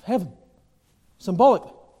of heaven,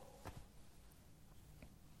 symbolically.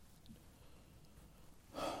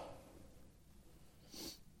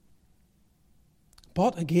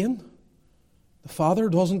 But again, the Father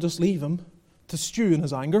doesn't just leave him to stew in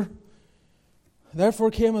his anger.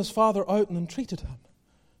 Therefore came his father out and entreated him.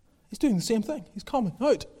 He's doing the same thing. He's coming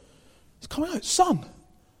out. He's coming out. Son,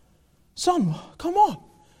 come on,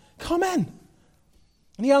 come in.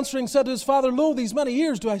 And he answering said to his father, Lo, these many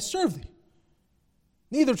years do I serve thee.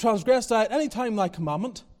 Neither transgressed I at any time thy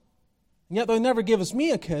commandment. And yet thou never gavest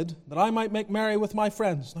me a kid, that I might make merry with my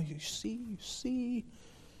friends. Now you see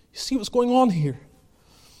what's going on here.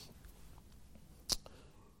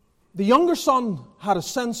 The younger son had a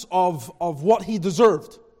sense of what he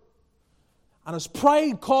deserved. And his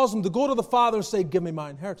pride caused him to go to the father and say, Give me my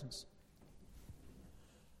inheritance.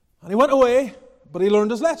 And he went away, but he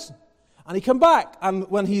learned his lesson. And he came back. And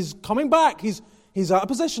when he's coming back, he's at a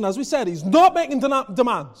position, as we said, he's not making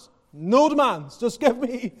demands. No demands. Just give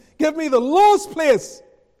me the lowest place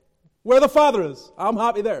where the father is. I'm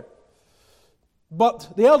happy there.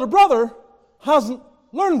 But the elder brother hasn't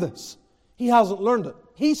learned this. He hasn't learned it.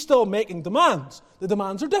 He's still making demands. The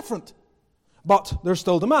demands are different. But they're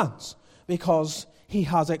still demands. Because he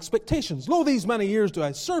has expectations. Lo, these many years do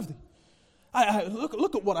I serve thee.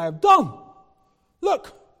 Look at what I have done.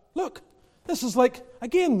 Look. This is like,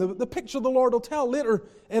 again, the picture the Lord will tell later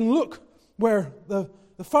in Luke, where the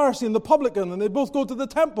Pharisee and the publican, and they both go to the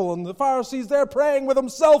temple, and the Pharisee's there praying with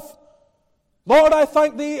himself, Lord, I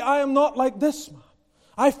thank thee, I am not like this man.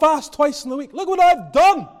 I fast twice in the week. Look what I've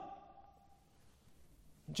done.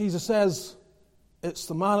 Jesus says, it's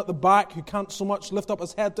the man at the back who can't so much lift up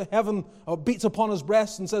his head to heaven or beats upon his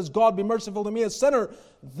breast and says, God, be merciful to me, a sinner.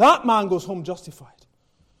 That man goes home justified.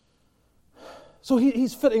 So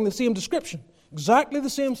he's fitting the same description. Exactly the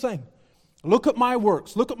same thing. Look at my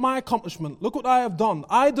works. Look at my accomplishment. Look what I have done.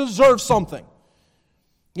 I deserve something.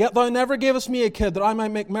 Yet thou never gavest me a kid that I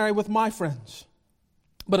might make merry with my friends.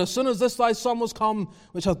 But as soon as this thy son was come,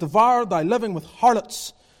 which hath devoured thy living with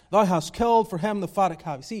harlots, thou hast killed for him the fatted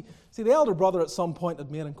calf. See, the elder brother at some point had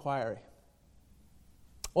made inquiry.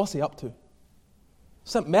 What's he up to?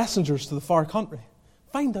 Sent messengers to the far country.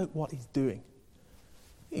 Find out what he's doing.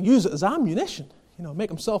 Use it as ammunition, make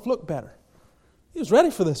himself look better. He was ready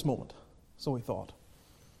for this moment, so he thought.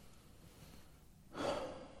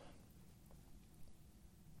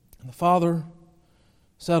 And the father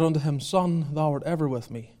said unto him, Son, thou art ever with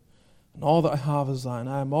me, and all that I have is thine.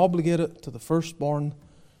 I am obligated to the firstborn.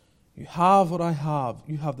 You have what I have.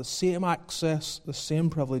 You have the same access, the same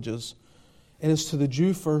privileges. It is to the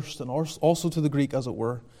Jew first, and also to the Greek, as it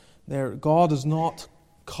were. There, God is not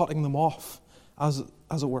cutting them off, as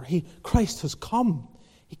it were. Christ has come.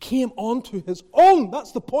 He came onto his own.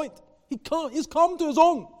 That's the point. He's come to his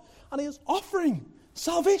own. And he is offering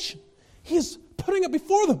salvation. He is putting it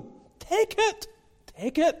before them. Take it.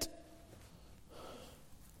 Take it.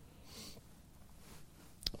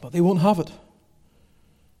 But they won't have it.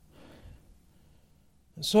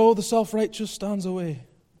 And so the self-righteous stands away.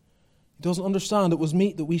 He doesn't understand it was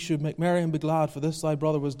meet that we should make merry and be glad, for this thy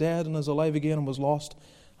brother was dead and is alive again, and was lost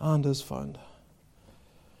and is found.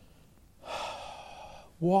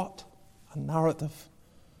 What a narrative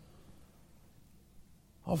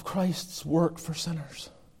of Christ's work for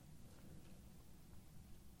sinners.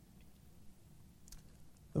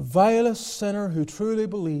 The vilest sinner who truly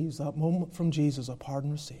believes that moment from Jesus a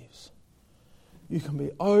pardon receives. You can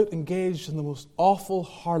be out engaged in the most awful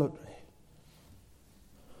harlotry,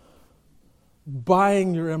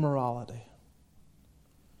 buying your immorality,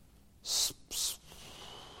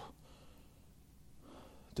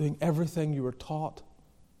 doing everything you were taught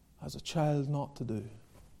as a child not to do. And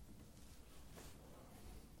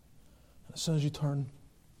as soon as you turn,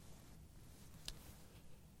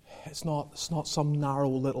 it's not some narrow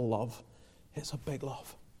little love. It's a big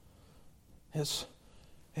love. It's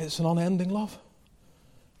an unending love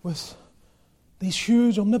with these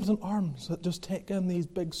huge omnipotent arms that just take in these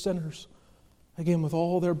big sinners, again with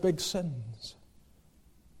all their big sins,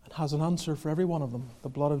 and has an answer for every one of them, the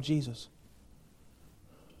blood of Jesus.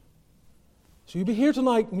 So you be here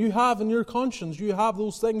tonight and you have in your conscience, you have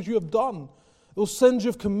those things you have done, those sins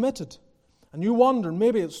you've committed, and you wonder,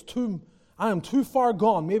 maybe I am too far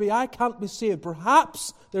gone, maybe I can't be saved.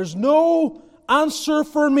 Perhaps there's no answer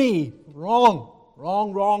for me. Wrong,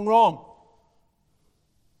 wrong, wrong, wrong.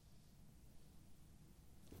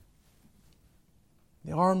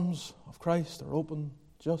 The arms of Christ are open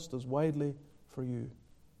just as widely for you.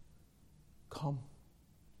 Come.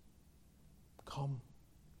 Come.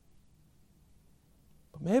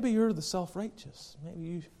 But maybe you're the self-righteous. Maybe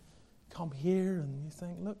you come here and you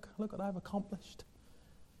think, look what I've accomplished.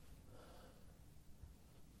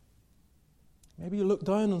 Maybe you look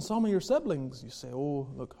down on some of your siblings. You say, oh,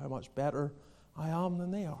 look how much better I am than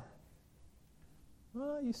they are.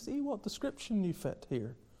 Well, you see what description you fit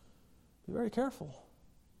here. Be very careful.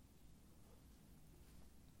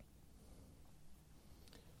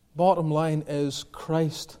 Bottom line is,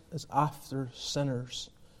 Christ is after sinners,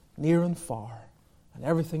 near and far, and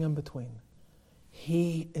everything in between.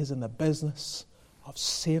 He is in the business of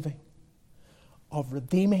saving, of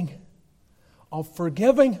redeeming, of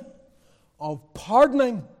forgiving, of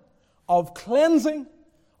pardoning, of cleansing,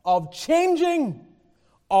 of changing,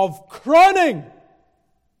 of crowning.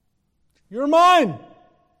 You're mine.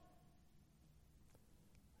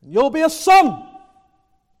 You'll be a son,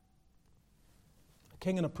 a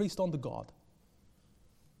king and a priest unto God.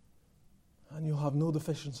 And you'll have no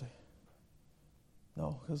deficiency.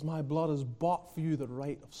 No, because my blood has bought for you the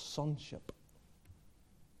right of sonship.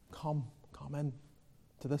 Come in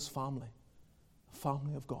to this family.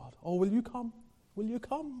 Family of God. Oh, will you come? Will you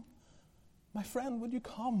come? My friend, will you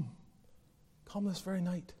come? Come this very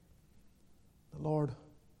night. The Lord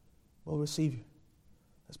will receive you.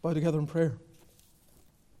 Let's bow together in prayer.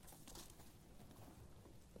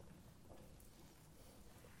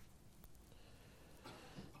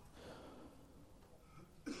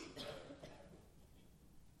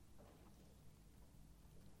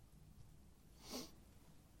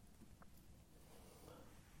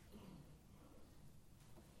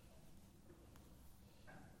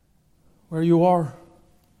 Where you are,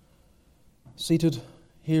 seated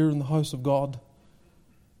here in the house of God,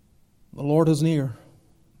 the Lord is near.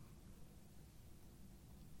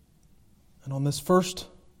 And on this first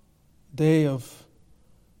day of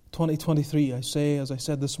 2023, I say, as I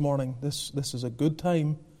said this morning, this is a good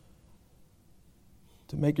time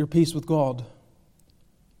to make your peace with God,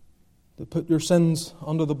 to put your sins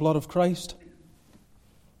under the blood of Christ.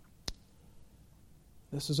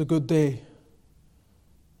 This is a good day.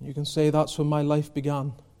 You can say that's when my life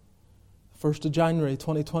began. 1st of January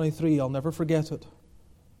 2023, I'll never forget it.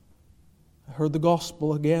 I heard the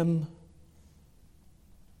gospel again.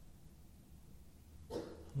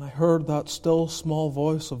 And I heard that still small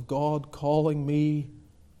voice of God calling me,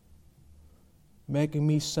 making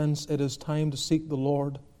me sense it is time to seek the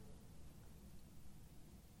Lord.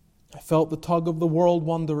 I felt the tug of the world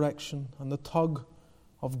one direction and the tug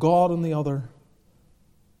of God in the other.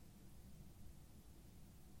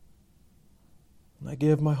 And I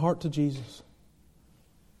gave my heart to Jesus.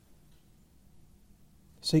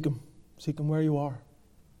 Seek Him. Seek Him where you are.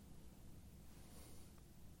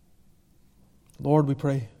 Lord, we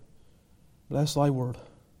pray, bless Thy word.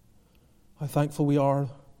 How thankful we are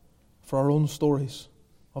for our own stories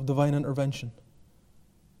of divine intervention.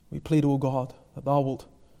 We plead, O God, that Thou wilt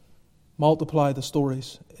multiply the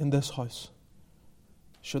stories in this house.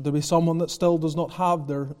 Should there be someone that still does not have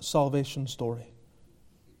their salvation story,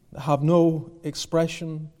 that have no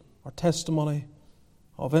expression or testimony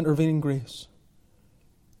of intervening grace,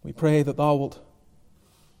 we pray that Thou wilt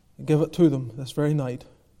give it to them this very night.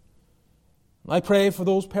 And I pray for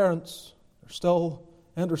those parents who are still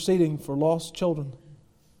interceding for lost children.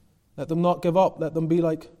 Let them not give up. Let them be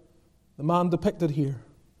like the man depicted here,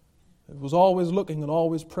 who was always looking and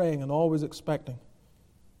always praying and always expecting.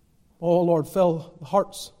 Oh Lord, fill the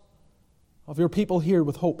hearts of your people here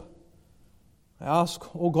with hope. I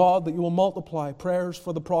ask, O God, that you will multiply prayers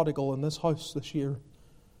for the prodigal in this house this year.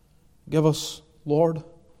 Give us, Lord,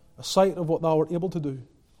 a sight of what Thou art able to do.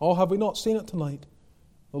 Oh, have we not seen it tonight?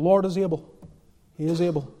 The Lord is able. He is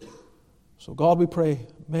able. So God, we pray,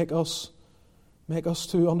 make us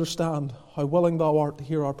to understand how willing Thou art to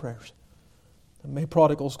hear our prayers. And may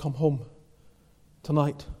prodigals come home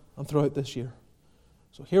tonight and throughout this year.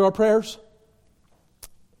 So hear our prayers.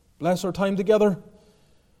 Bless our time together.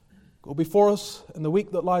 Go before us in the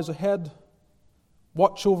week that lies ahead.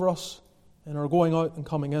 Watch over us in our going out and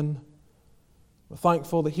coming in. We're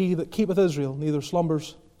thankful that He that keepeth Israel neither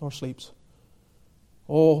slumbers nor sleeps.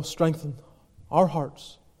 Oh, strengthen our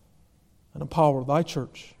hearts and empower Thy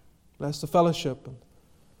church. Bless the fellowship and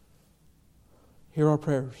hear our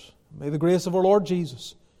prayers. May the grace of our Lord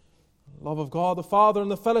Jesus, the love of God the Father, and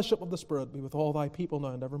the fellowship of the Spirit be with all Thy people now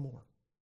and evermore.